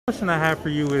Question I have for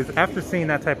you is, after seeing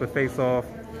that type of face-off,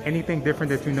 anything different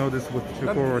that you noticed with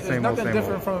Shakur, or same old, same old? Nothing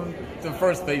different from the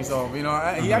first face-off. You know,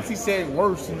 he actually said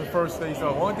worse in the first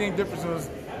face-off. Only thing difference was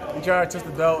he tried to touch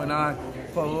the belt, and I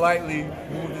politely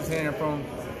moved his hand from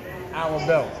our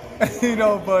belt. You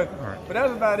know, but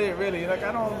that's about it, really. Like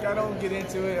I don't get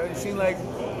into it. It seemed like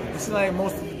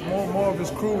more of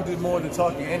his crew did more of the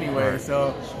talking anyway.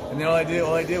 So, and then all I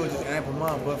did was just amp him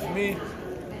up. But for me,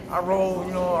 I roll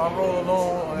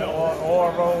alone, or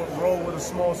I roll with a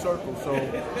small circle. So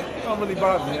it don't really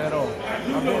bother me at all.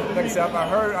 Like I said,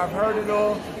 I've heard it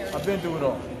all. I've been through it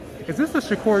all. Is this the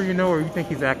Shakur you know, or you think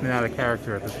he's acting out of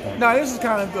character at this point? No, this is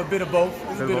kind of a bit of both.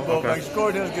 This is a bit of both. Okay. Like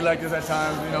Shakur does get like this at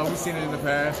times. You know, we've seen it in the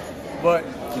past. But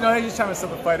you know, he's just trying to set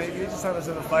the fight. He's just trying to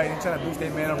set the fight. He's trying to boost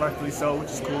their man up, rightfully so, which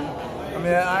is cool. I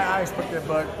mean, I expect that.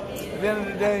 But at the end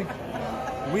of the day,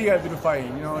 we got to do the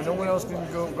fighting. You know, no one else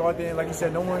can go out there. Like you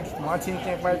said, my team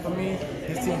can't fight for me.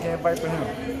 His team can't fight for him.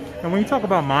 And when you talk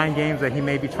about mind games that he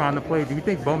may be trying to play, do you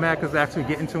think Bomac is actually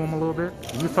getting to him a little bit?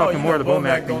 He was talking more to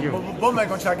Bomac than you. Bomac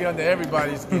gonna try to get under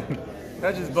everybody's skin.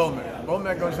 That's just Bomac.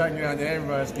 Bomac gonna try to get under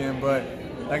everybody's skin, but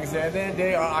like I said, at the end of the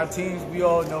day, our teams, we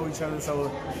all know each other.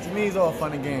 So to me, it's all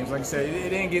fun and games. Like I said, it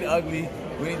didn't get ugly.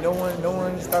 No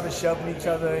one started shoving each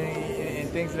other and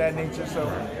things of that nature. So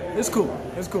it's cool.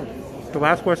 It's cool. The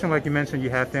last question, like you mentioned, you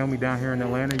had family down here in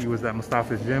Atlanta. You was at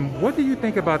Mustafa's gym. What do you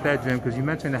think about that gym? Because you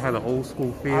mentioned it had an old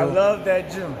school feel. I love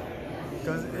that gym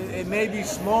because it may be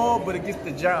small, but it gets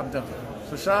the job done.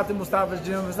 So shout out to Mustafa's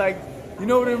gym. It's like, you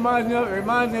know what it reminds me of? It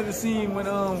reminds me of the scene when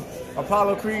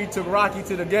Apollo Creed took Rocky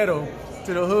to the ghetto,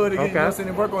 to the hood, to get,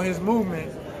 and work on his movement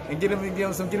and get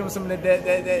him some of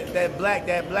that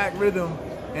black rhythm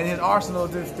and his arsenal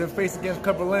to face against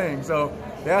Couple Lang. So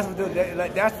that's what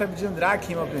that's the type of gym that I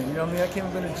came up in. You know what I mean? I came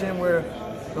up in a gym where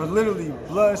it was literally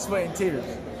blood, sweat, and tears.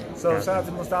 So shout out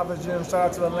to Mustafa's gym. Shout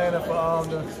out to Atlanta for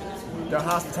the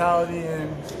hospitality,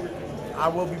 and I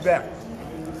will be back.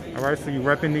 All right, so you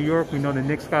rep in New York. We know the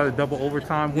Knicks got a double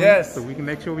overtime win. Yes. So we can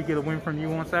make sure we get a win from you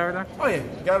on Saturday? Oh, yeah.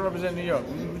 You got to represent New York.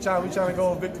 We trying to go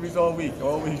on victories all week.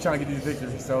 All week trying to get these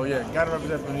victories. So, yeah, got to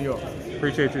represent for New York.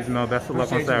 Appreciate you, Jamel. Best of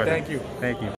luck on Saturday. Thank you. Thank you.